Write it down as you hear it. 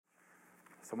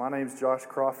So my name's Josh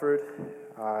Crawford.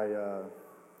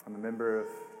 I'm a member of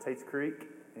Tates Creek,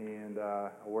 and I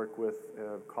work with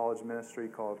a college ministry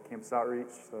called Campus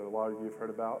Outreach, so a lot of you have heard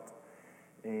about.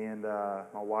 And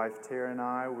my wife Tara and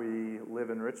I, we live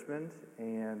in Richmond,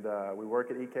 and we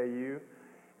work at EKU,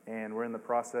 and we're in the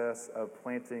process of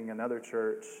planting another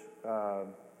church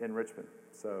in Richmond.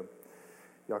 So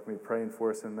y'all can be praying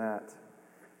for us in that.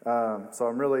 So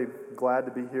I'm really glad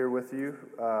to be here with you.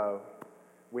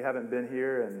 We haven't been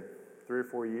here in 3 or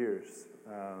 4 years,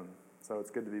 so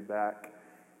it's good to be back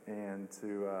and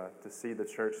to see the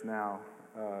church now,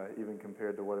 even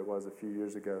compared to what it was a few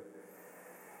years ago.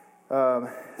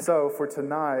 So for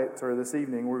tonight, or this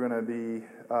evening, we're going to be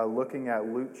looking at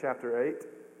Luke chapter 8.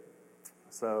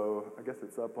 So I guess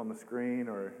it's up on the screen,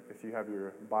 or if you have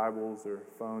your Bibles or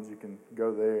phones, you can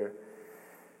go there.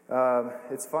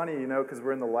 It's funny, because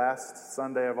we're in the last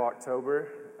Sunday of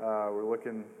October. We're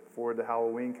looking forward to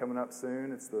Halloween coming up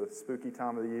soon. It's the spooky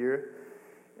time of the year.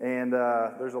 And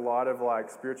there's a lot of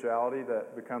spirituality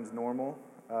that becomes normal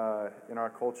in our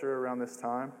culture around this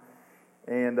time.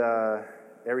 And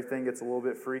everything gets a little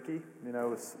bit freaky,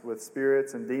 with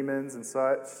spirits and demons and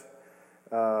such,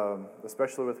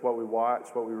 especially with what we watch,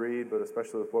 what we read, but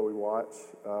especially with what we watch.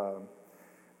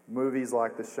 Movies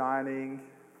like The Shining,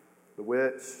 The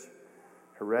Witch,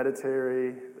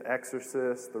 Hereditary, The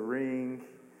Exorcist, The Ring,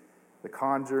 The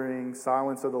Conjuring,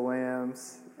 Silence of the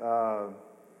Lambs.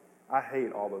 I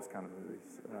hate all those kind of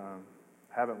movies.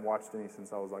 Haven't watched any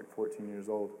since I was 14 years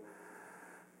old.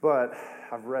 But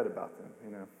I've read about them,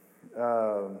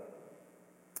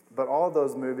 But all of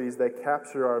those movies, they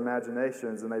capture our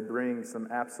imaginations and they bring some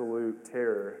absolute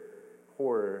terror,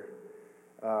 horror,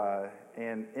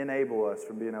 and enable us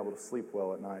from being able to sleep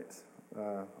well at night,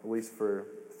 at least for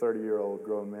 30-year-old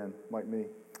grown men like me.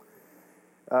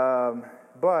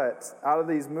 But out of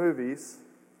these movies,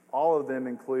 all of them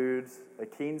include a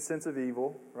keen sense of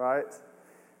evil, right?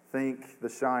 Think The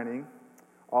Shining.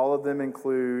 All of them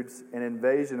include an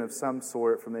invasion of some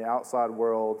sort from the outside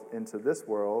world into this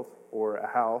world, or a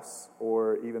house,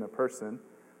 or even a person.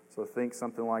 So think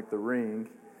something like The Ring.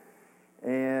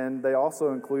 And they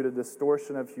also include a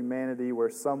distortion of humanity where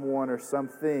someone or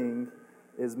something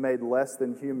is made less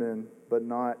than human, but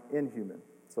not inhuman.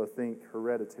 So think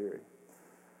Hereditary.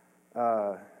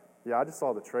 I just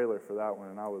saw the trailer for that one,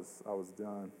 and I was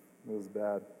done. It was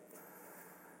bad.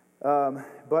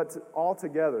 But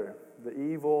altogether, the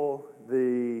evil,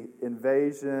 the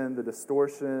invasion, the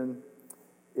distortion,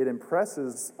 it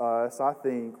impresses us, I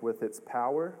think, with its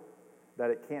power, that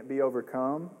it can't be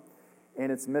overcome,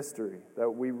 and its mystery, that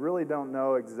we really don't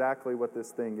know exactly what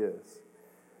this thing is.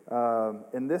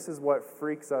 And this is what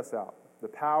freaks us out, the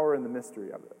power and the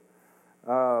mystery of it.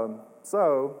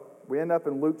 So we end up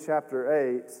in Luke chapter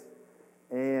 8,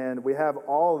 and we have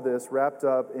all of this wrapped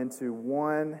up into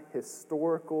one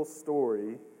historical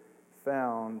story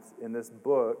found in this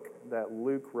book that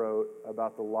Luke wrote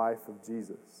about the life of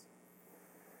Jesus.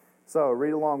 So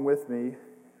read along with me,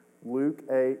 Luke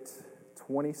 8,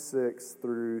 26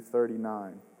 through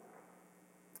 39.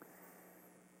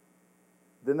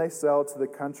 Then they sailed to the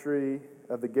country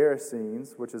of the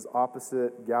Gerasenes, which is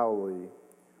opposite Galilee.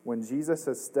 When Jesus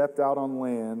had stepped out on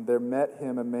land, there met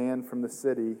him a man from the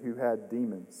city who had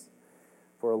demons.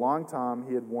 For a long time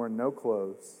he had worn no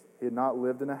clothes. He had not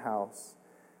lived in a house,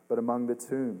 but among the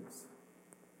tombs.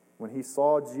 When he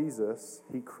saw Jesus,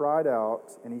 he cried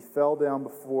out, and he fell down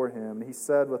before him. He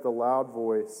said with a loud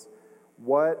voice,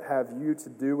 "What have you to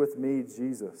do with me,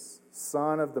 Jesus,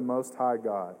 Son of the Most High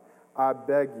God? I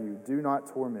beg you, do not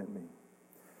torment me."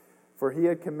 For he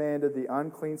had commanded the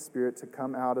unclean spirit to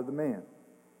come out of the man.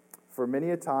 For many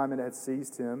a time it had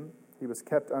seized him. He was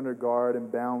kept under guard and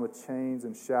bound with chains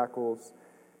and shackles,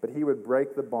 but he would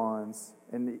break the bonds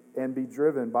and be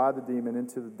driven by the demon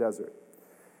into the desert.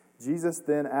 Jesus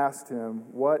then asked him,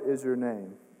 "What is your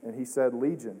name?" And he said,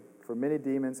 "Legion," for many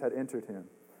demons had entered him.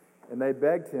 And they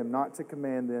begged him not to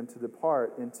command them to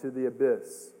depart into the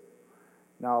abyss.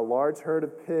 Now a large herd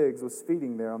of pigs was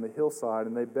feeding there on the hillside,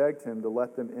 and they begged him to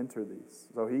let them enter these.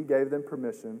 So he gave them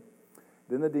permission.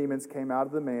 Then the demons came out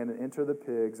of the man and entered the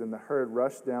pigs, and the herd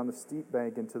rushed down the steep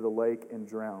bank into the lake and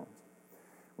drowned.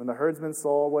 When the herdsmen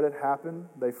saw what had happened,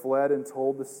 they fled and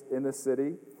told this in the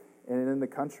city and in the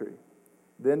country.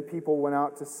 Then people went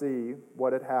out to see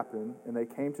what had happened, and they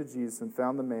came to Jesus and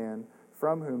found the man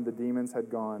from whom the demons had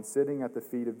gone, sitting at the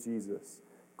feet of Jesus,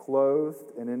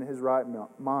 clothed and in his right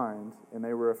mind, and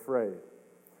they were afraid.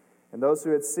 And those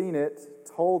who had seen it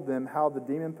told them how the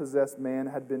demon-possessed man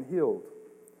had been healed.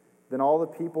 Then all the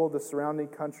people of the surrounding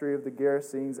country of the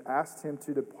Gerasenes asked him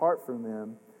to depart from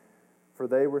them, for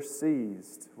they were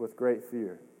seized with great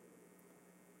fear.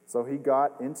 So he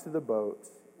got into the boat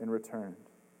and returned.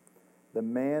 The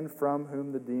man from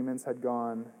whom the demons had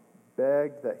gone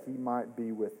begged that he might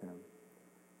be with him.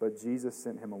 But Jesus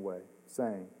sent him away,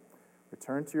 saying,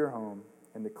 "Return to your home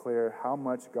and declare how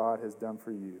much God has done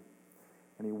for you."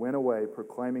 And he went away,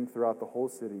 proclaiming throughout the whole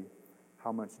city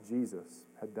how much Jesus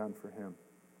had done for him.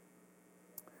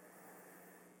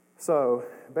 So,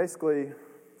 basically,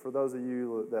 for those of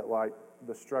you that like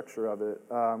the structure of it,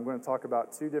 I'm going to talk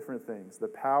about two different things: the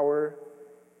power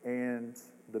and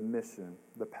the mission.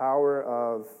 The power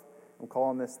of, I'm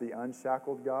calling this the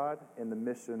unshackled God, and the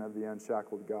mission of the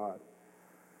unshackled God.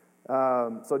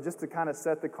 So just to kind of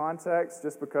set the context,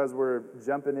 just because we're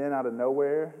jumping in out of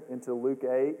nowhere into Luke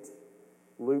 8,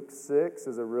 Luke 6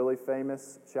 is a really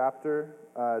famous chapter.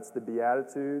 It's the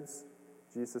Beatitudes,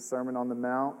 Jesus' Sermon on the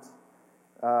Mount.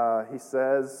 He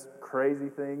says crazy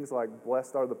things like,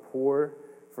 "Blessed are the poor,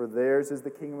 for theirs is the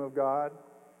kingdom of God."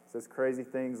 He says crazy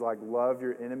things like, "Love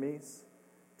your enemies.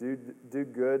 Do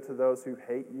good to those who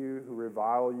hate you, who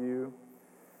revile you."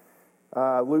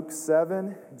 Luke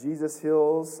 7, Jesus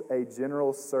heals a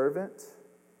general servant,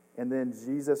 and then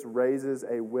Jesus raises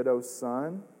a widow's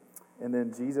son, and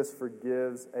then Jesus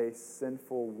forgives a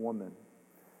sinful woman.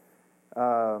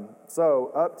 So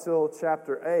up till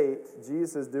chapter 8,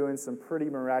 Jesus is doing some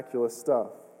pretty miraculous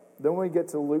stuff. Then when we get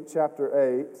to Luke chapter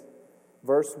 8,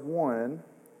 verse 1,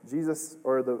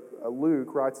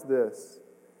 Luke writes this: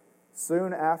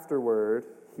 "Soon afterward,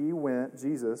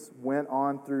 Jesus went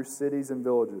on through cities and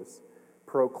villages,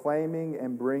 proclaiming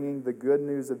and bringing the good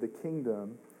news of the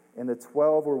kingdom, and the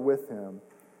 12 were with him,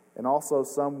 and also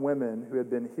some women who had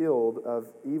been healed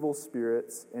of evil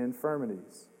spirits and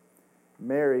infirmities.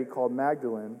 Mary, called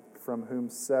Magdalene, from whom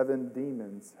 7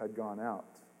 demons had gone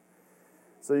out."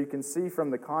 So you can see from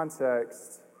the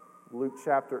context, Luke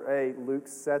chapter 8, Luke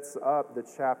sets up the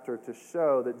chapter to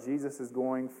show that Jesus is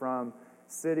going from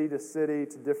city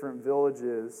to different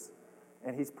villages,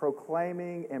 and he's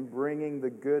proclaiming and bringing the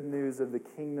good news of the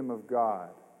kingdom of God.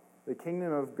 The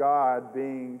kingdom of God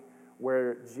being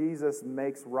where Jesus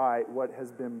makes right what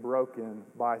has been broken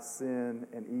by sin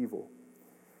and evil.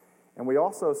 And we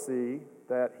also see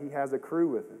that he has a crew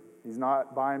with him. He's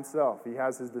not by himself. He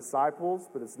has his disciples,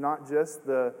 but it's not just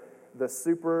the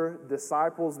super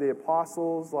disciples, the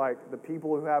apostles, like the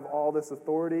people who have all this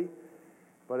authority,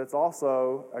 but it's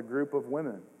also a group of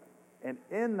women. And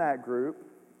in that group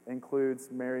includes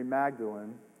Mary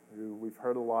Magdalene, who we've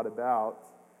heard a lot about,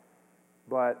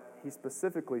 but he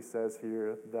specifically says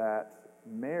here that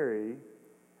Mary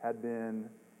had been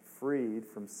freed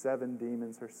from 7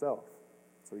 demons herself.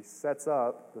 So he sets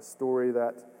up the story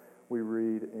that we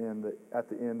read at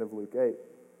the end of Luke 8.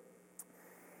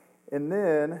 And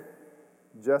then,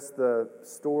 just the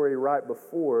story right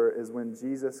before is when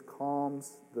Jesus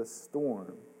calms the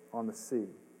storm on the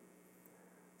sea.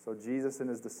 So Jesus and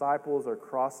his disciples are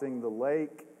crossing the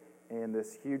lake, and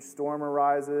this huge storm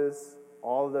arises.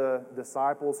 All the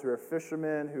disciples who are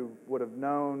fishermen, who would have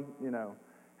known,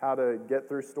 how to get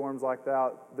through storms like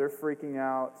that, they're freaking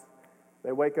out.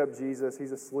 They wake up Jesus.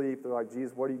 He's asleep. They're like,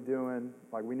 "Jesus, what are you doing?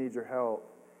 Like, we need your help."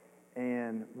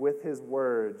 And with his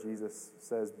word, Jesus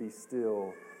says, "Be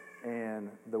still."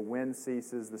 And the wind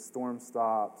ceases, the storm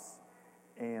stops,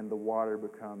 and the water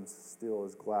becomes still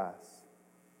as glass.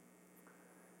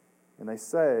 And they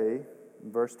say,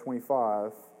 in verse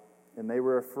 25, "And they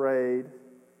were afraid,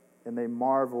 and they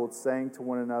marveled, saying to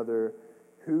one another,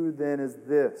 'Who then is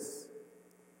this,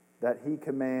 that he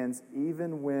commands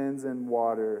even winds and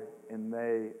water, and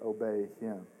they obey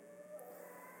him?'"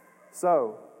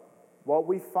 So, what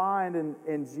we find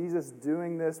in Jesus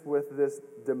doing this with this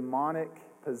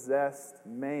demonic-possessed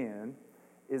man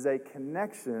is a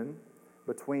connection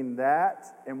between that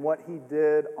and what he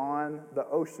did on the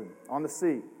ocean, on the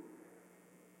sea.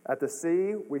 At the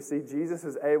sea, we see Jesus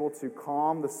is able to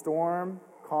calm the storm,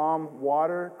 calm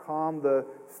water, calm the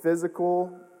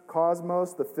physical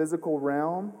cosmos, the physical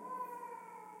realm.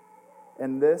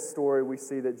 In this story, we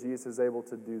see that Jesus is able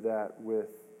to do that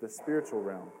with the spiritual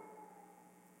realm.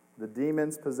 The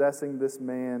demons possessing this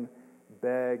man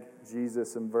beg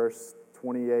Jesus in verse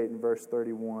 28 and verse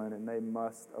 31, and they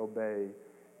must obey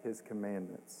his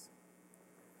commandments.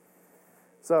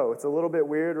 So, it's a little bit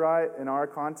weird, right, in our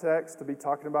context to be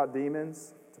talking about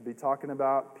demons, to be talking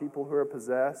about people who are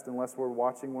possessed, unless we're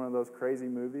watching one of those crazy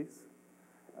movies.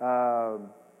 But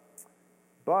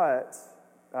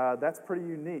that's pretty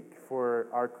unique for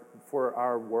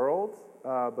our world,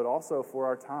 but also for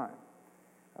our time.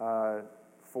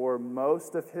 For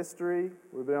most of history,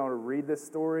 we've been able to read this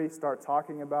story, start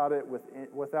talking about it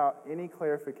without any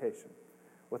clarification,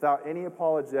 without any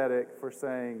apologetic for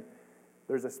saying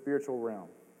there's a spiritual realm,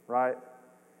 right?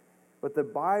 But the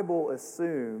Bible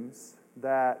assumes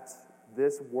that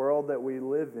this world that we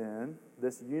live in,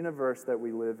 this universe that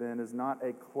we live in, is not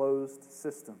a closed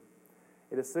system.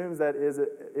 It assumes that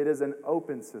it is an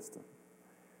open system,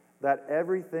 that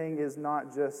everything is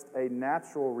not just a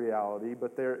natural reality,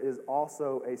 but there is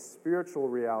also a spiritual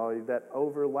reality that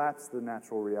overlaps the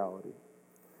natural reality.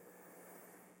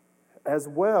 As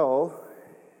well,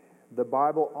 the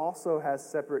Bible also has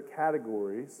separate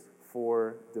categories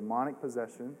for demonic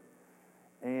possession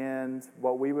and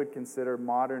what we would consider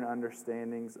modern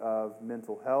understandings of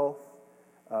mental health,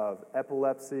 of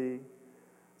epilepsy.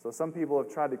 So some people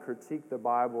have tried to critique the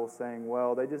Bible saying,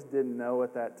 well, they just didn't know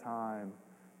at that time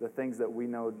the things that we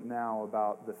know now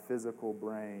about the physical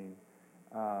brain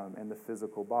and the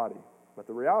physical body. But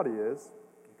the reality is,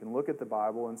 you can look at the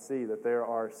Bible and see that there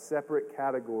are separate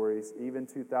categories, even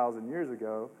 2,000 years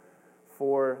ago,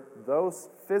 for those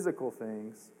physical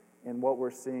things and what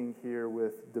we're seeing here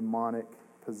with demonic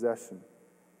possession.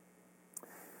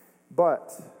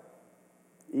 But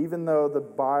even though the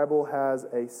Bible has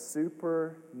a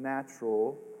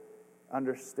supernatural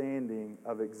understanding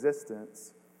of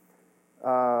existence,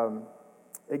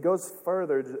 it goes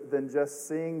further than just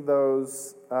seeing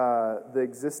the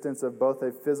existence of both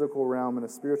a physical realm and a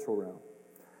spiritual realm.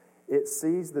 It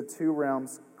sees the two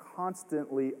realms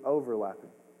constantly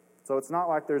overlapping. So it's not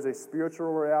like there's a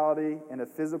spiritual reality and a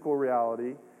physical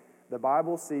reality. The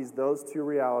Bible sees those two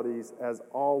realities as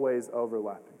always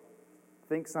overlapping.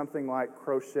 Think something like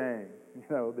crocheting,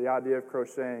 the idea of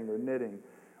crocheting or knitting,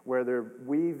 where they're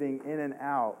weaving in and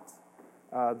out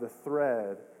the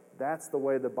thread. That's the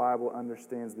way the Bible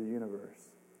understands the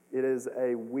universe. It is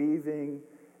a weaving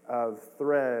of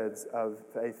threads of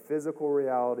a physical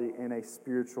reality and a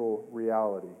spiritual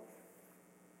reality.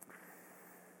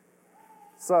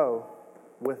 So,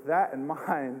 with that in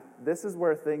mind, this is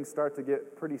where things start to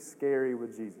get pretty scary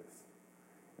with Jesus.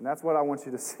 And that's what I want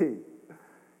you to see.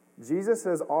 Jesus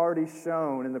has already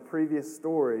shown in the previous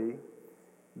story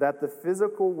that the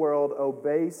physical world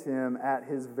obeys him at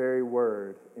his very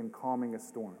word in calming a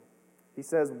storm. He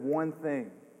says one thing,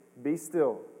 be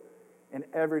still, and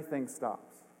everything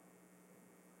stops.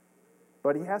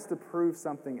 But he has to prove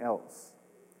something else.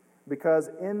 Because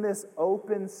in this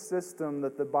open system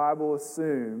that the Bible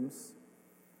assumes,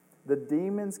 the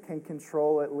demons can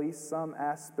control at least some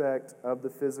aspect of the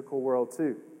physical world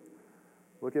too.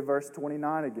 Look at verse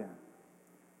 29 again.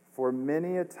 For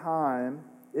many a time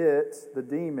the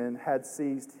demon, had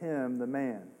seized him, the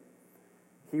man.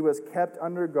 He was kept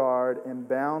under guard and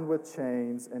bound with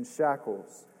chains and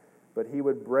shackles, but he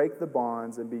would break the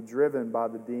bonds and be driven by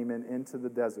the demon into the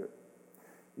desert.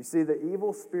 You see, the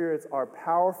evil spirits are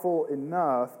powerful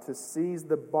enough to seize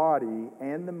the body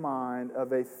and the mind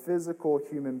of a physical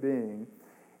human being,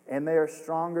 and they are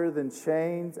stronger than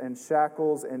chains and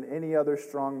shackles and any other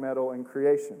strong metal in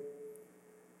creation.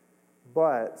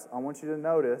 But I want you to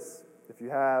notice, if you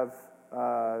have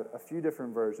a few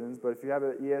different versions, but if you have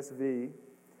an ESV,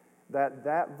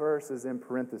 that verse is in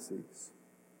parentheses.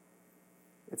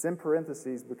 It's in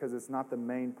parentheses because it's not the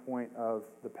main point of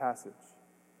the passage.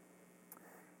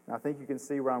 And I think you can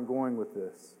see where I'm going with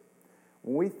this.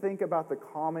 When we think about the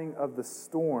calming of the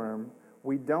storm,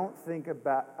 we don't think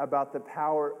about the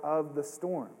power of the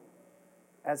storm.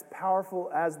 As powerful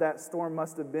as that storm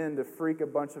must have been to freak a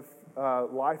bunch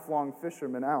of lifelong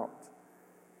fishermen out,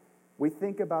 we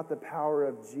think about the power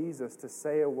of Jesus to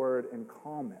say a word and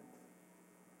calm it.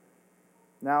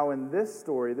 Now, in this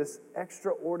story, this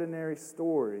extraordinary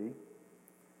story,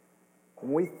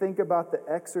 when we think about the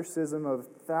exorcism of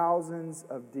thousands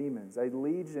of demons, a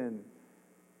legion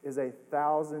is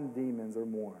 1,000 demons or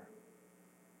more.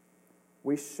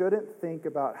 We shouldn't think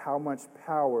about how much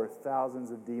power thousands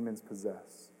of demons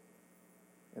possess.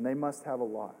 And they must have a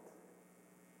lot.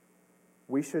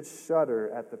 We should shudder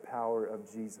at the power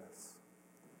of Jesus.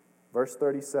 Verse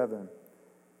 37,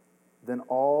 then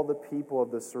all the people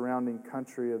of the surrounding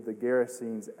country of the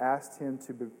Gerasenes asked him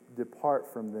to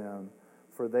depart from them,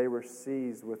 for they were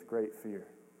seized with great fear.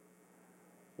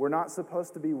 We're not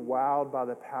supposed to be wowed by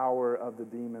the power of the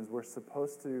demons. We're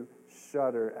supposed to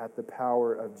shudder at the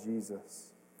power of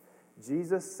Jesus.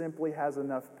 Jesus simply has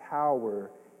enough power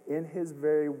in his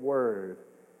very word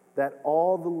that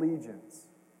all the legions,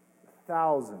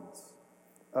 thousands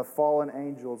of fallen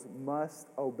angels, must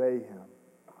obey him.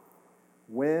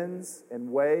 Winds and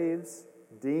waves,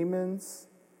 demons,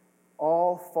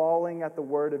 all falling at the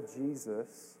word of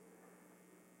Jesus.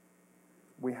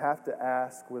 We have to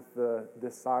ask with the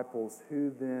disciples,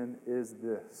 who then is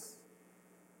this?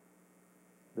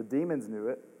 The demons knew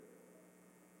it.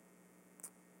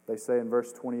 They say in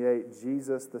verse 28,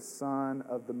 Jesus, the Son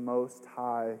of the Most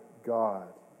High God.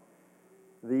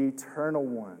 the eternal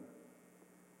one,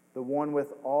 the one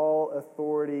with all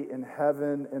authority in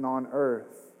heaven and on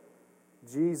earth,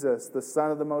 Jesus, the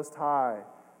Son of the Most High,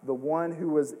 the one who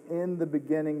was in the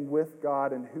beginning with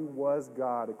God and who was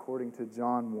God, according to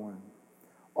John 1.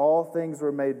 All things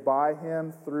were made by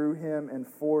him, through him, and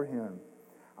for him.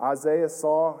 Isaiah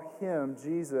saw him,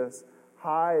 Jesus,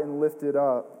 high and lifted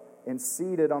up and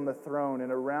seated on the throne,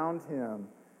 and around him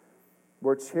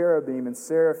were cherubim and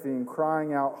seraphim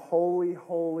crying out, "Holy,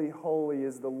 holy, holy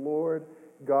is the Lord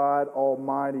God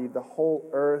Almighty. The whole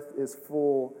earth is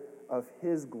full of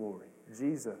his glory."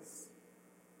 Jesus.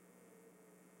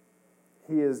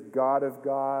 He is God of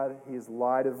God. He is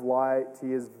light of light.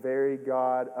 He is very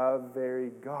God of very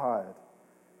God.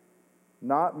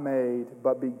 Not made,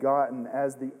 but begotten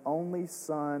as the only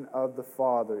Son of the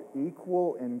Father,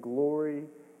 equal in glory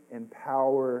and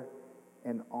power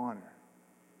and honor.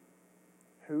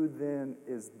 Who then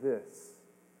is this?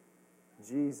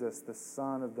 Jesus, the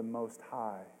Son of the Most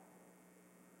High.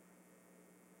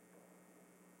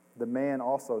 The man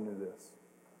also knew this.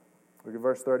 Look at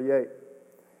verse 38.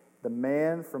 The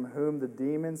man from whom the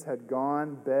demons had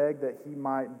gone begged that he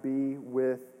might be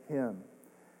with him.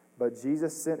 But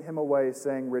Jesus sent him away,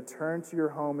 saying, "Return to your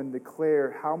home and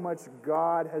declare how much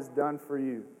God has done for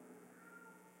you."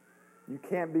 You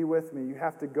can't be with me. You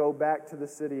have to go back to the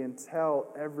city and tell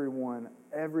everyone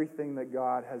everything that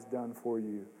God has done for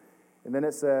you. And then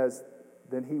it says,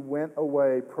 then he went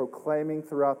away proclaiming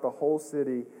throughout the whole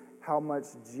city how much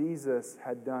Jesus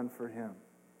had done for him.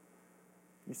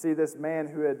 You see, this man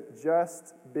who had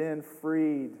just been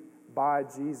freed by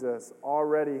Jesus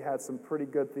already had some pretty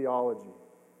good theology.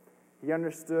 He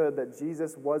understood that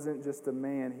Jesus wasn't just a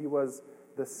man. He was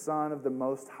the Son of the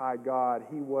Most High God.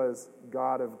 He was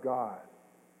God of God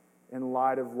and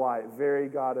light of light, very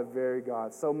God of very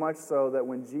God. So much so that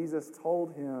when Jesus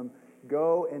told him,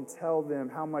 "Go and tell them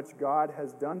how much God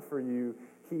has done for you,"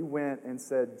 he went and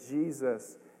said,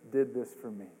 "Jesus did this for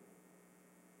me."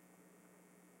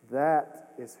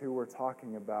 That is who we're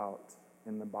talking about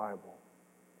in the Bible.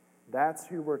 That's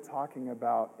who we're talking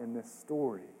about in this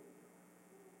story.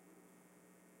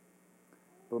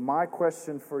 But my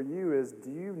question for you is, do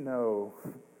you know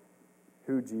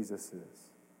who Jesus is?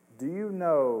 Do you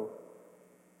know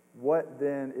what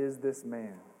then is this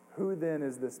man? Who then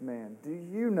is this man? Do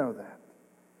you know that?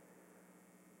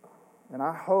 And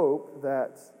I hope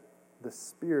that the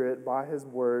Spirit, by His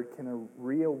Word, can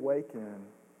reawaken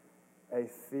a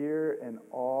fear and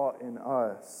awe in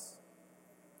us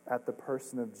at the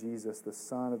person of Jesus, the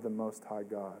Son of the Most High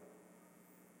God.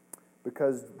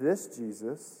 Because this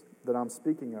Jesus that I'm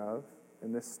speaking of,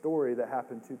 in this story that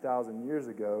happened 2,000 years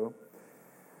ago,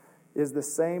 is the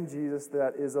same Jesus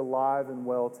that is alive and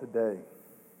well today.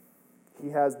 He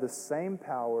has the same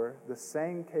power, the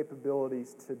same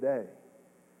capabilities today.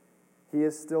 He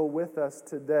is still with us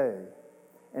today.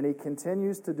 And He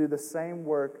continues to do the same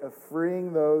work of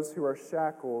freeing those who are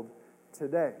shackled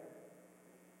today.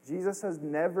 Jesus has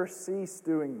never ceased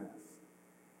doing this.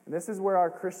 And this is where our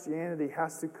Christianity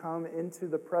has to come into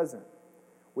the present.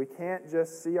 We can't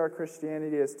just see our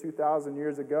Christianity as 2,000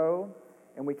 years ago,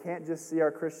 and we can't just see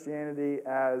our Christianity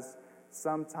as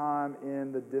sometime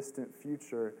in the distant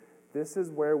future. This is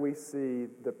where we see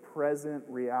the present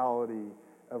reality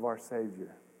of our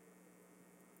Savior.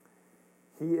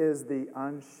 He is the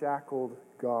unshackled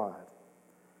God.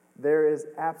 There is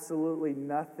absolutely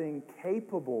nothing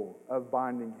capable of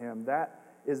binding Him. That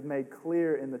is made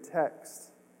clear in the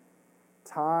text.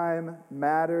 Time,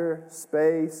 matter,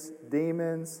 space,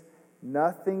 demons,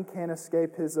 nothing can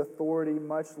escape His authority,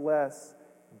 much less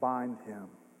bind Him.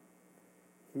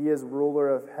 He is ruler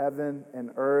of heaven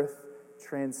and earth,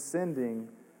 transcending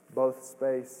both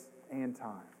space and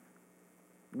time.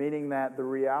 Meaning that the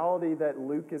reality that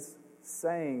Luke is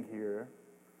saying here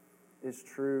is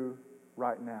true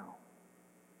right now.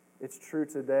 It's true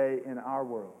today in our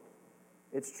world.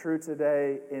 It's true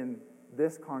today in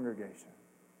this congregation.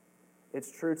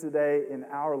 It's true today in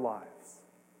our lives.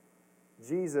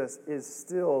 Jesus is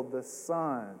still the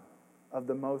Son of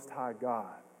the Most High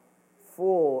God,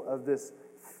 full of this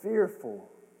fearful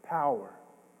power.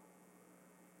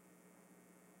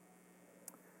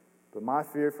 But my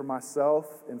fear for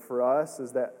myself and for us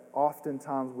is that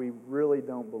oftentimes we really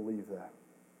don't believe that.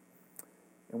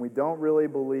 And we don't really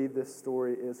believe this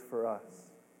story is for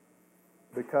us,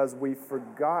 because we've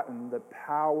forgotten the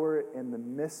power and the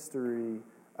mystery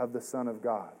of the Son of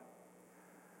God.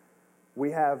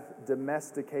 We have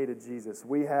domesticated Jesus.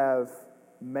 We have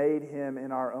made Him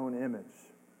in our own image.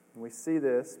 And we see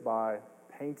this by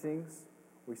paintings.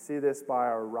 We see this by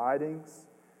our writings.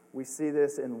 We see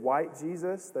this in white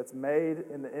Jesus that's made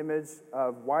in the image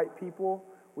of white people.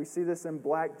 We see this in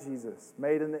black Jesus,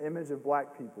 made in the image of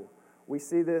black people. We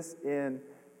see this in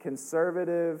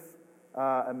conservative,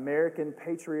 American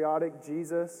patriotic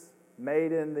Jesus,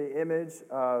 made in the image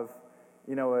of,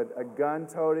 a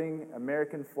gun-toting,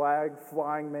 American flag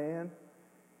flying man.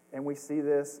 And we see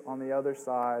this on the other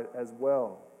side as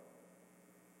well.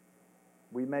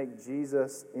 We make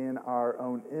Jesus in our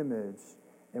own image.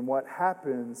 And what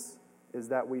happens is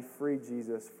that we free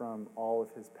Jesus from all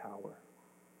of his power.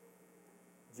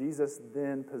 Jesus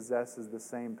then possesses the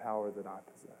same power that I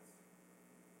possess.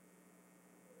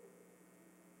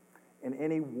 And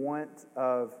any want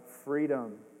of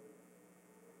freedom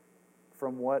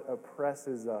from what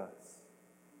oppresses us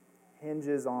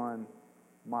hinges on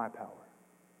my power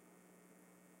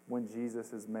when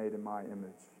Jesus is made in my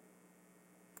image.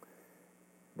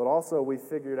 But also we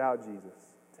figured out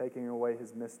Jesus, taking away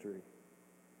his mystery.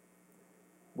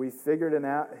 We figured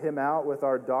him out with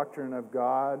our doctrine of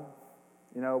God.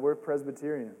 We're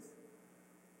Presbyterians.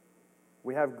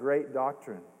 We have great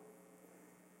doctrine.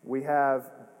 We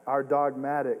have our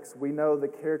dogmatics. We know the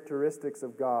characteristics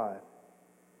of God.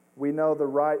 We know the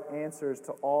right answers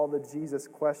to all the Jesus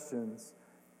questions,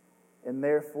 and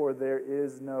therefore there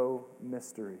is no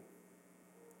mystery.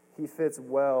 He fits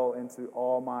well into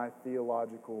all my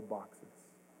theological boxes.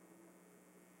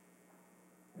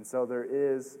 And so there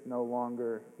is no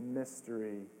longer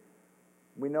mystery.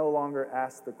 We no longer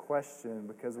ask the question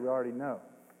because we already know.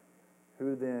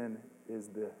 Who then is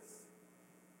this?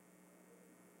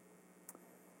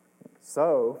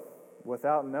 So,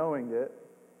 without knowing it,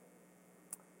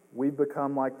 we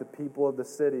become like the people of the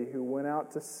city who went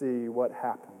out to see what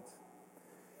happened.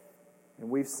 And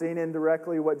we've seen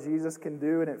indirectly what Jesus can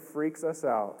do, and it freaks us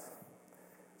out.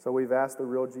 So we've asked the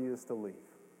real Jesus to leave.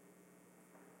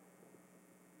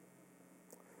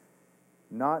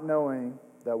 Not knowing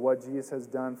that what Jesus has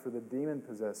done for the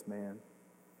demon-possessed man,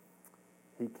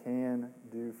 he can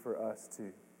do for us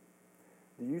too.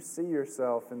 Do you see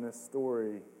yourself in this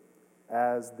story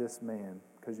as this man?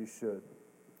 Because you should.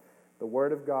 The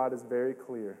Word of God is very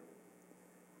clear.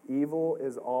 Evil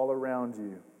is all around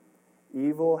you.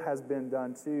 Evil has been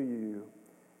done to you,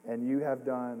 and you have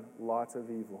done lots of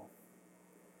evil.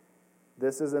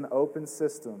 This is an open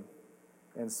system,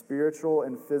 and spiritual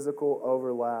and physical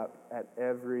overlap at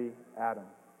every atom.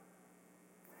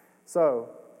 So,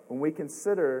 when we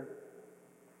consider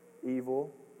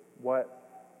evil,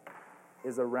 what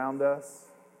is around us,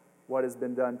 what has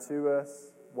been done to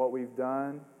us, what we've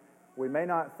done, we may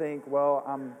not think, well,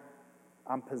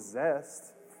 I'm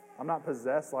possessed. I'm not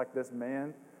possessed like this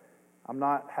man. I'm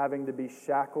not having to be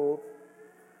shackled.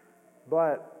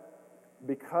 But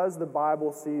because the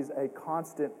Bible sees a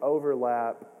constant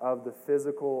overlap of the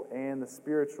physical and the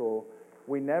spiritual,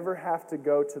 we never have to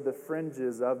go to the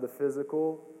fringes of the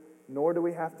physical, nor do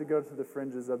we have to go to the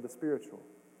fringes of the spiritual,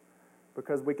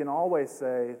 because we can always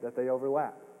say that they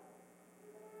overlap.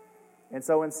 And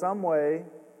so in some way,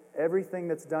 everything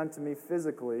that's done to me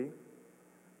physically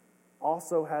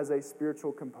also has a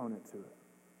spiritual component to it.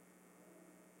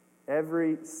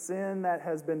 Every sin that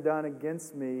has been done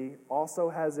against me also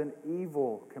has an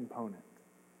evil component.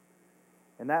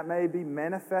 And that may be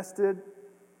manifested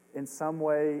in some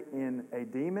way in a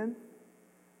demon,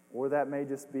 or that may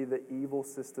just be the evil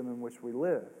system in which we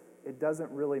live. It doesn't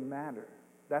really matter.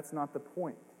 That's not the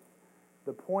point.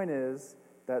 The point is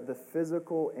that the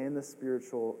physical and the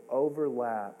spiritual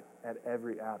overlap at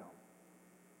every atom.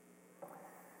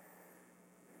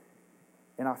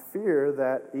 And I fear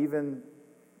that even,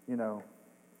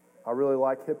 I really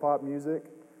like hip-hop music.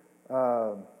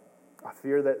 I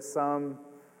fear that some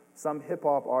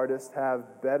hip-hop artists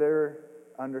have better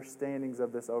understandings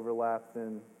of this overlap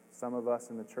than some of us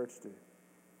in the church do.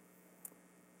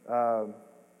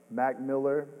 Mac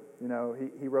Miller,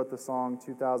 he wrote the song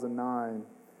 2009.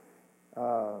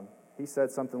 He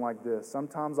said something like this: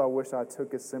 "Sometimes I wish I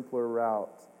took a simpler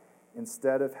route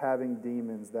instead of having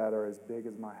demons that are as big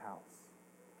as my house."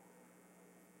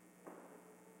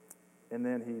 And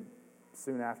then he,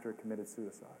 soon after, committed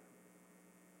suicide.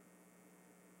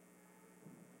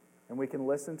 And we can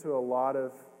listen to a lot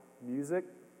of music,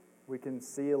 we can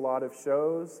see a lot of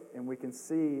shows, and we can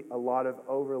see a lot of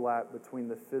overlap between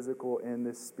the physical and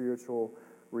this spiritual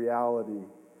reality.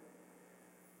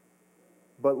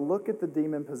 But look at the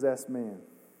demon-possessed man.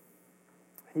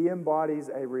 He embodies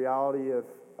a reality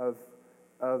of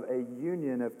a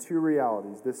union of two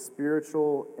realities, this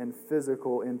spiritual and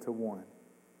physical into one.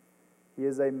 He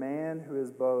is a man who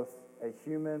is both a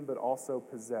human but also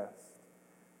possessed,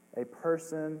 a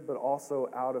person but also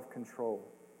out of control.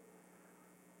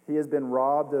 He has been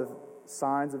robbed of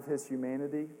signs of his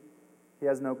humanity. He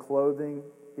has no clothing.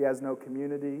 He has no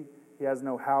community. He has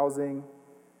no housing.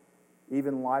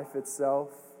 Even life itself.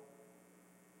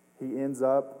 He ends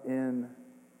up in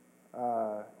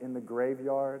the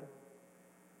graveyard.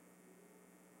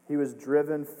 He was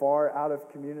driven far out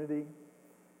of community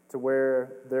to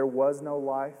where there was no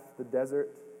life, the desert.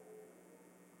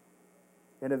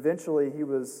 And eventually he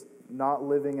was not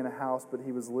living in a house, but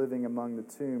he was living among the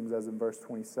tombs, as in verse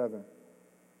 27.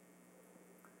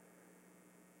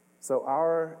 So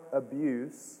our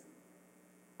abuse,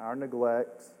 our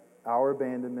neglect, our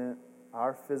abandonment,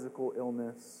 our physical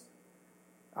illness,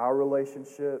 our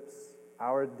relationships,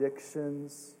 our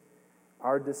addictions,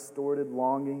 our distorted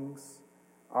longings,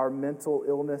 our mental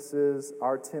illnesses,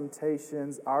 our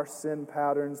temptations, our sin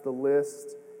patterns, the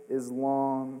list is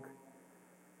long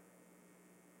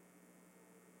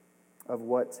of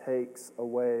what takes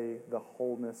away the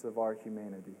wholeness of our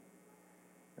humanity.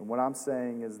 And what I'm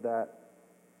saying is that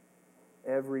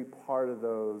every part of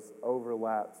those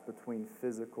overlaps between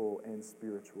physical and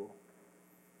spiritual.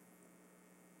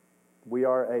 We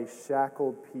are a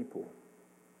shackled people.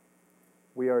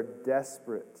 We are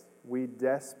desperate. We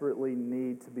desperately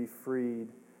need to be freed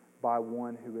by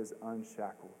one who is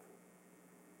unshackled.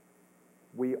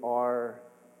 We are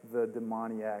the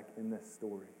demoniac in this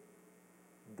story,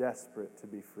 desperate to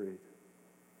be freed.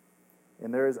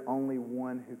 And there is only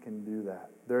one who can do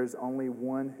that. There is only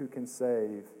one who can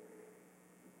save.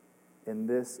 And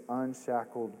this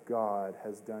unshackled God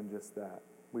has done just that.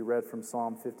 We read from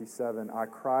Psalm 57, I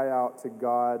cry out to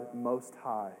God Most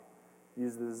High.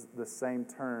 Uses the same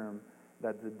term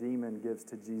that the demon gives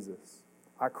to Jesus.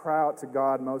 I cry out to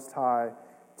God Most High,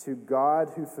 to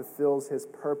God who fulfills his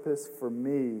purpose for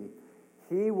me.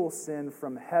 He will send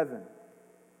from heaven.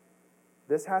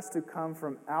 This has to come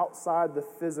from outside the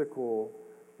physical,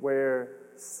 where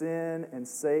sin and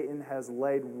Satan has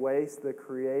laid waste the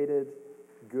created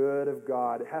good of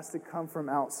God. It has to come from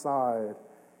outside.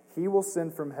 He will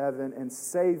send from heaven and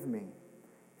save me.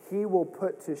 He will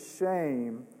put to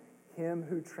shame him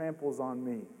who tramples on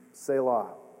me.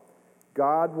 Selah.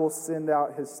 God will send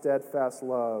out his steadfast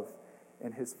love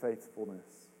and his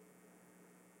faithfulness.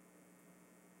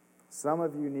 Some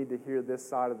of you need to hear this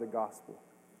side of the gospel.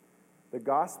 The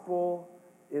gospel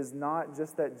is not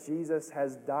just that Jesus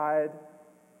has died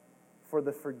for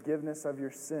the forgiveness of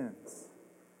your sins.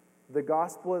 The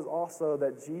gospel is also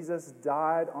that Jesus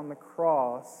died on the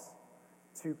cross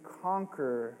to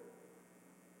conquer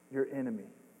your enemy.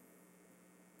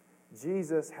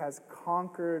 Jesus has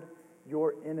conquered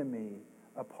your enemy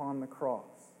upon the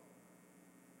cross.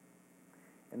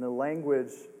 And the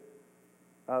language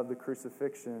of the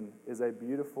crucifixion is a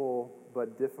beautiful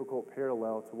but difficult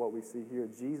parallel to what we see here.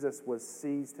 Jesus was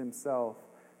seized himself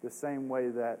the same way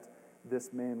that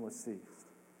this man was seized.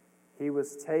 He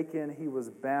was taken, he was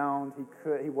bound,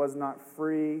 he was not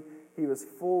free, he was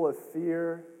full of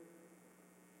fear,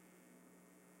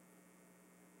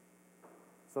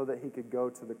 so that he could go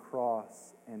to the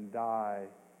cross and die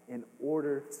in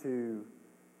order to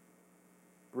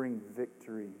bring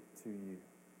victory to you.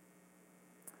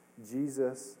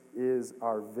 Jesus is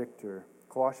our victor.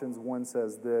 Colossians 1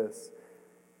 says this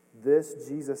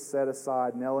Jesus set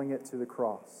aside, nailing it to the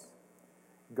cross.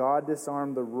 God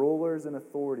disarmed the rulers and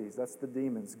authorities, that's the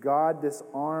demons. God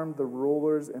disarmed the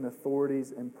rulers and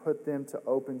authorities and put them to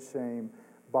open shame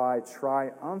by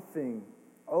triumphing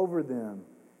over them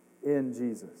in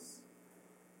Jesus.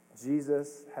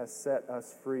 Jesus has set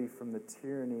us free from the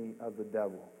tyranny of the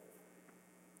devil.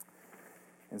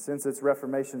 And since it's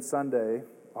Reformation Sunday,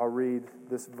 I'll read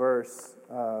this verse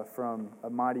from A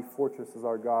Mighty Fortress is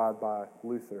Our God by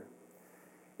Luther.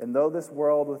 And though this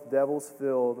world with devils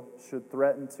filled should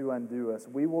threaten to undo us,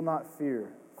 we will not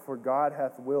fear, for God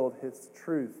hath willed his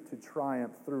truth to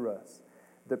triumph through us.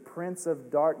 The prince of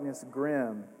darkness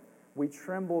grim, we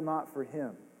tremble not for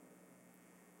him.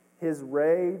 His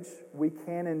rage we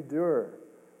can endure,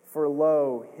 for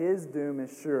lo, his doom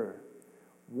is sure.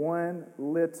 One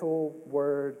little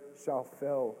word shall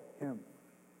fell him.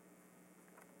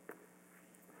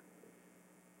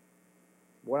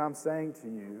 What I'm saying to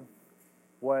you,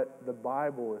 what the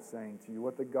Bible is saying to you,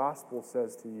 what the gospel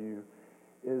says to you,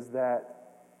 is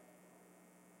that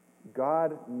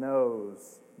God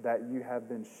knows that you have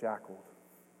been shackled.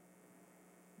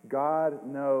 God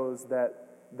knows that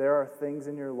there are things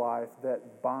in your life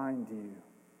that bind you.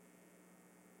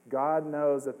 God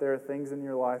knows that there are things in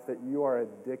your life that you are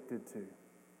addicted to.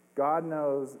 God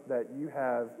knows that you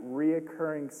have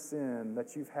reoccurring sin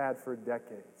that you've had for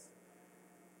decades.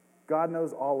 God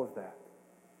knows all of that.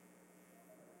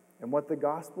 And what the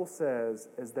gospel says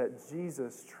is that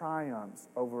Jesus triumphs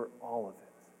over all of it.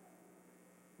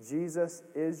 Jesus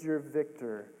is your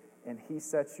victor, and he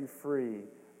sets you free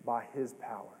by his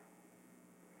power.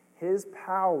 His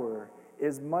power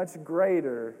is much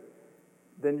greater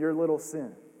than your little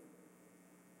sin.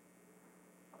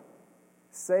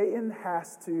 Satan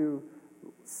has to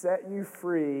set you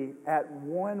free at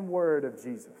one word of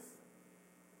Jesus.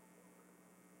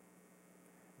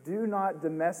 Do not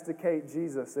domesticate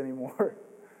Jesus anymore.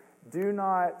 Do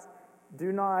not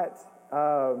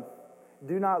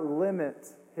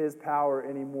limit his power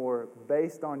anymore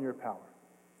based on your power.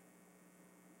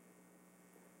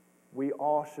 We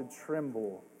all should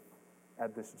tremble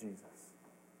at this Jesus.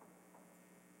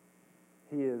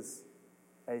 He is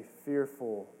a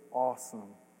fearful,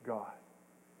 awesome God.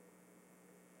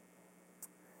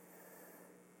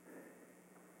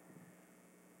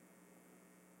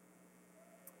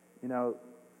 You know,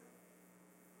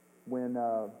 when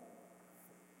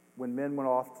men went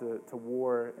off to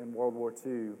war in World War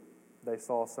II, they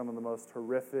saw some of the most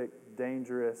horrific,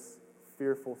 dangerous,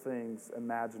 fearful things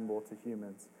imaginable to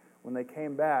humans. When they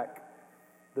came back,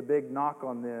 the big knock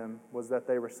on them was that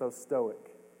they were so stoic.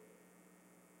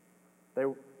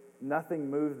 Nothing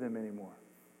moved them anymore.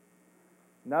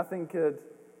 Nothing could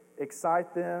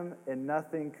excite them, and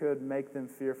nothing could make them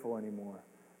fearful anymore.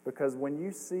 Because when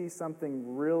you see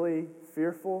something really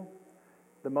fearful,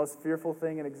 the most fearful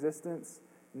thing in existence,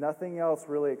 nothing else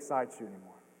really excites you anymore.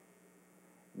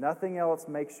 Nothing else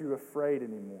makes you afraid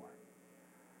anymore.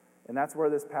 And that's where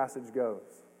this passage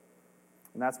goes.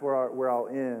 And that's where I'll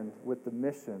end with the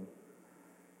mission.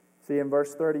 See, in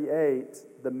verse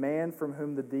 38, the man from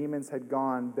whom the demons had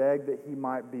gone begged that he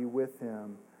might be with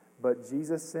him. But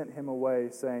Jesus sent him away,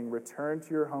 saying, "Return to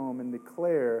your home and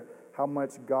declare how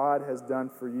much God has done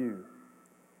for you."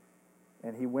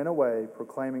 And he went away,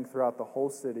 proclaiming throughout the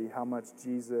whole city how much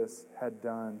Jesus had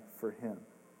done for him.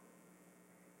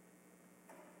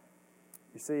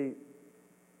 You see,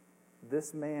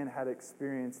 this man had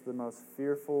experienced the most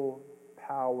fearful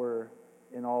power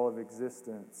in all of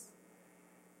existence,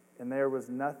 and there was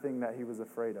nothing that he was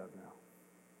afraid of now.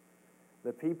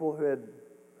 The people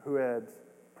who had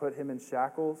put him in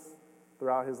shackles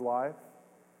throughout his life,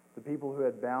 the people who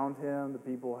had bound him, the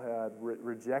people who had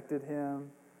rejected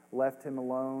him, left him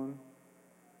alone,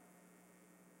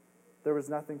 there was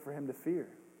nothing for him to fear.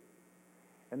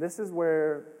 And this is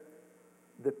where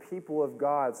the people of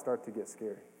God start to get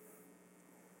scary.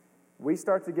 We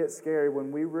start to get scary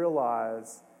when we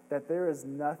realize that there is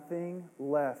nothing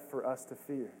left for us to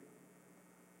fear,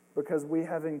 because we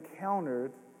have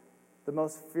encountered the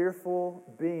most fearful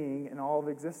being in all of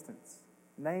existence,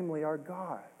 namely our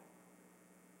God.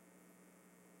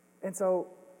 And so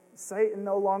Satan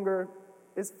no longer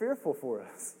is fearful for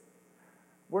us.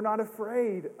 We're not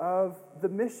afraid of the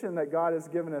mission that God has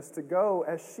given us to go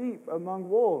as sheep among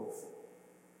wolves.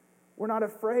 We're not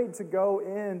afraid to go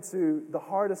into the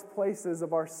hardest places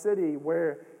of our city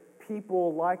where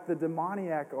people like the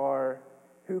demoniac are,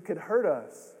 who could hurt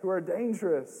us, who are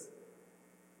dangerous,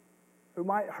 who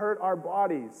might hurt our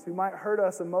bodies, who might hurt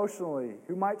us emotionally,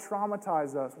 who might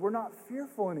traumatize us. We're not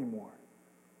fearful anymore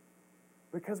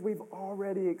because we've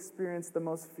already experienced the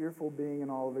most fearful being in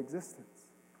all of existence.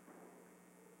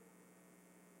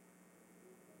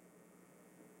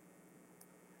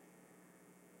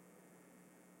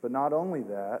 But not only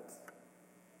that,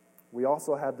 we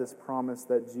also have this promise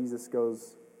that Jesus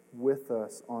goes with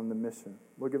us on the mission.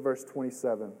 Look at verse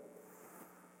 27.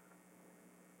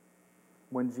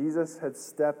 When Jesus had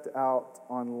stepped out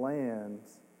on land,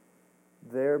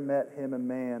 there met him a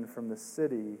man from the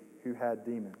city who had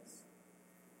demons.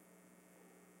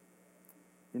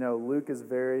 You know, Luke is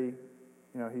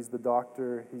he's the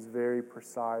doctor, he's very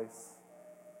precise.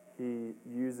 He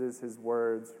uses his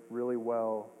words really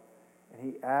well. And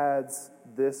he adds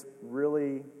this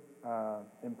really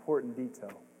important detail.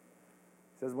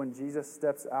 It says, when Jesus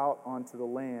steps out onto the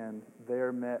land,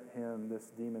 there met him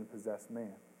this demon-possessed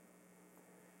man.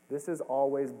 This has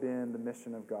always been the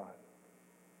mission of God.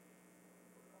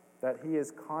 That he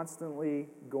is constantly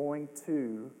going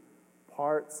to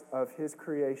parts of his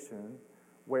creation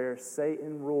where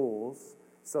Satan rules,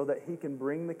 so that he can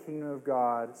bring the kingdom of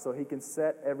God, so he can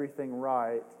set everything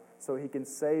right, so he can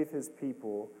save his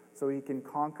people, so he can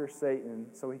conquer Satan,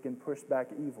 so he can push back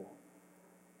evil.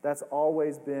 That's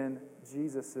always been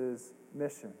Jesus'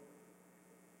 mission.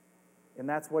 And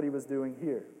that's what he was doing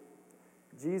here.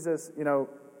 Jesus,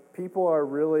 people are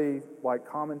really, like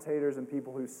commentators and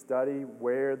people who study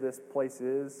where this place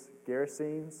is,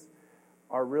 Gerasenes,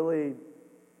 are really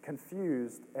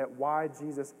confused at why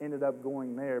Jesus ended up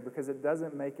going there, because it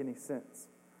doesn't make any sense.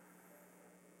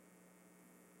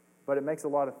 But it makes a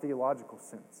lot of theological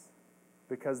sense.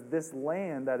 because this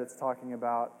land that it's talking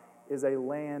about is a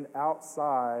land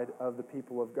outside of the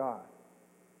people of God.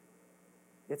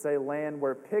 It's a land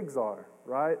where pigs are,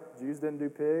 right? Jews didn't do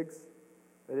pigs.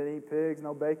 They didn't eat pigs,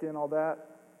 no bacon, all that.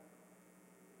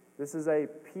 This is a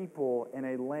people in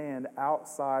a land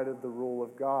outside of the rule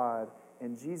of God,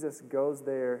 and Jesus goes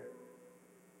there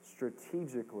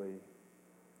strategically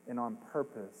and on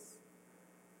purpose.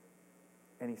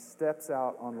 And he steps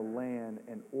out on the land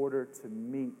in order to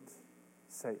meet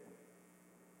Satan.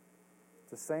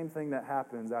 It's the same thing that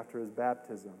happens after his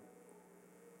baptism.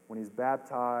 When he's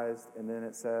baptized, and then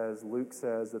it says, Luke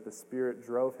says that the Spirit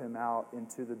drove him out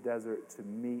into the desert to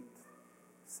meet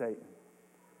Satan.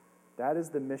 That is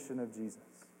the mission of Jesus.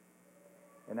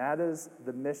 And that is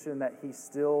the mission that he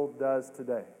still does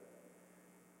today.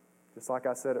 Just like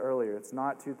I said earlier, it's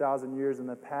not 2,000 years in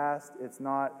the past. It's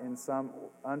not in some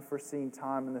unforeseen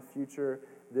time in the future.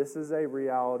 This is a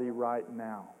reality right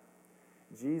now.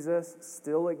 Jesus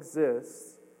still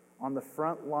exists on the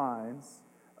front lines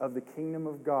of the kingdom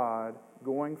of God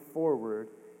going forward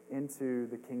into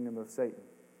the kingdom of Satan.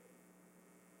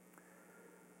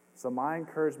 So my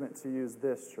encouragement to you is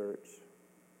this, church.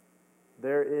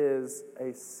 There is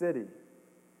a city,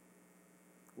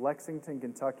 Lexington,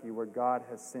 Kentucky, where God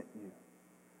has sent you,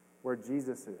 where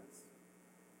Jesus is,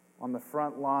 on the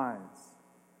front lines,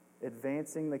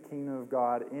 advancing the kingdom of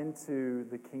God into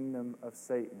the kingdom of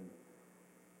Satan.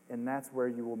 And that's where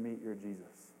you will meet your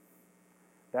Jesus.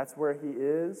 That's where he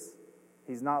is.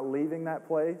 He's not leaving that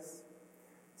place.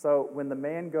 So when the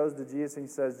man goes to Jesus and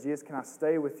he says, Jesus, can I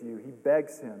stay with you? He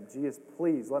begs him, Jesus,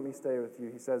 please let me stay with you.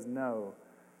 He says, no,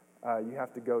 you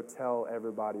have to go tell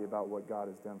everybody about what God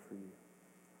has done for you.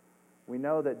 We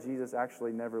know that Jesus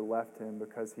actually never left him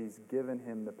because he's given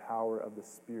him the power of the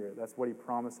Spirit. That's what he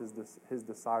promises his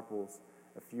disciples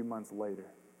a few months later.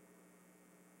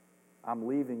 I'm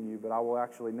leaving you, but I will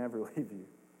actually never leave you,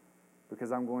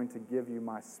 because I'm going to give you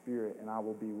my Spirit and I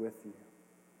will be with you.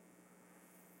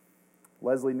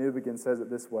 Leslie Newbegin says it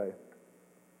this way: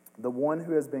 the one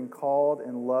who has been called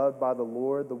and loved by the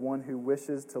Lord, the one who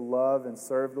wishes to love and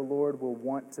serve the Lord, will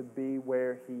want to be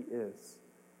where he is.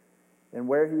 And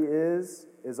where he is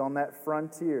on that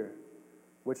frontier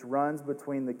which runs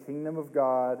between the kingdom of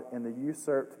God and the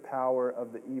usurped power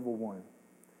of the evil one.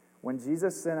 When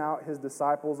Jesus sent out his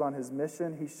disciples on his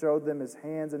mission, he showed them his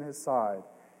hands and his side.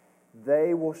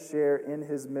 They will share in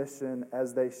his mission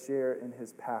as they share in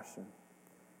his passion.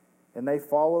 And they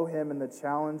follow him in the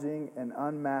challenging and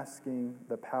unmasking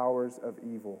the powers of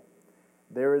evil.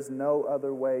 There is no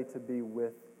other way to be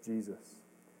with Jesus.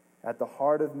 At the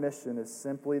heart of mission is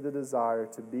simply the desire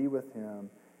to be with him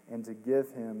and to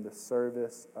give him the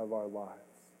service of our lives.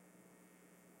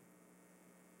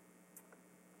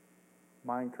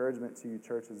 My encouragement to you,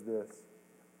 church, is this: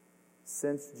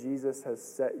 since Jesus has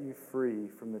set you free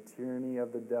from the tyranny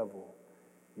of the devil,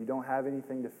 you don't have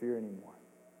anything to fear anymore.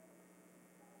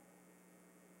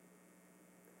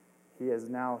 He has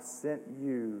now sent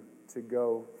you to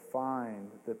go find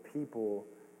the people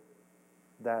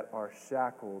that are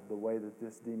shackled the way that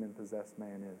this demon-possessed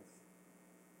man is.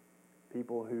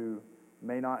 People who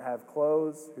may not have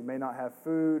clothes, who may not have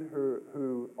food,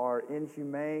 who are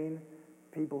inhumane,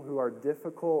 people who are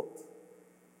difficult,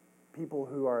 people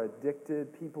who are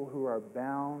addicted, people who are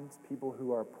bound, people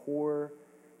who are poor,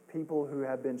 people who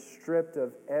have been stripped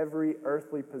of every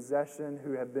earthly possession,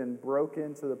 who have been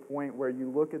broken to the point where you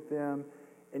look at them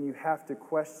and you have to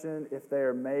question if they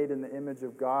are made in the image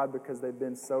of God because they've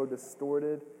been so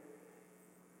distorted.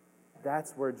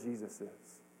 That's where Jesus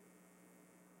is.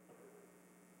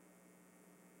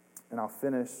 And I'll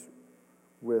finish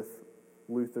with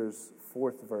Luther's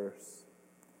 4th verse.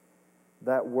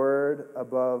 That word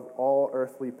above all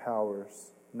earthly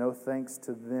powers, no thanks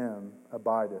to them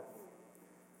abideth.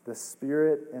 The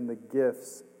Spirit and the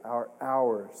gifts are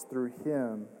ours through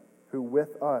him who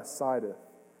with us sideth.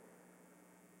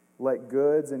 Let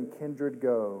goods and kindred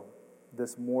go,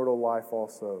 this mortal life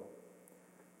also.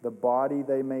 The body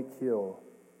they may kill,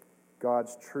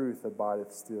 God's truth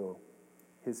abideth still.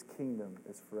 His kingdom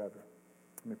is forever.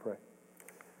 Let me pray.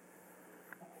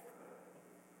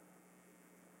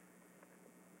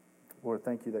 Lord,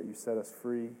 thank you that you set us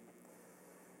free.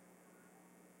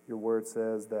 Your word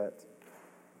says that,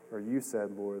 or you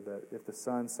said, Lord, that if the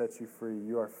Son sets you free,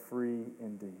 you are free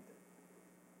indeed.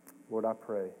 Lord, I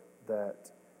pray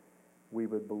that we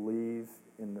would believe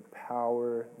in the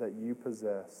power that you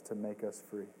possess to make us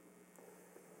free.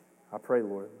 I pray,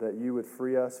 Lord, that you would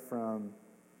free us from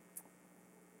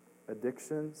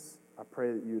addictions. I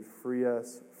pray that you would free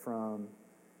us from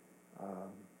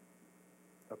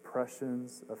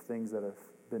oppressions of things that have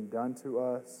been done to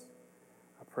us.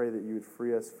 I pray that you would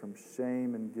free us from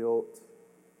shame and guilt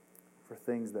for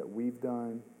things that we've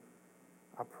done.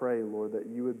 I pray, Lord, that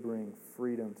you would bring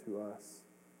freedom to us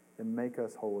and make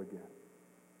us whole again.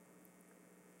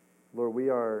 Lord, we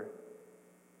are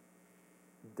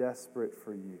desperate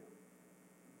for you.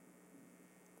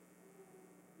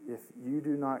 If you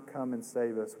do not come and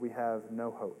save us, we have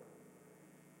no hope.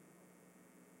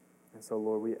 And so,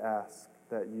 Lord, we ask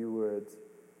that you would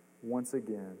once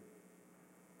again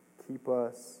keep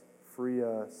us, free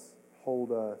us,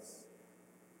 hold us,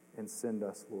 and send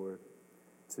us, Lord,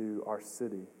 to our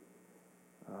city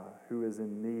who is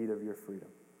in need of your freedom.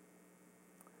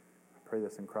 I pray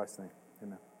this in Christ's name.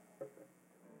 Amen.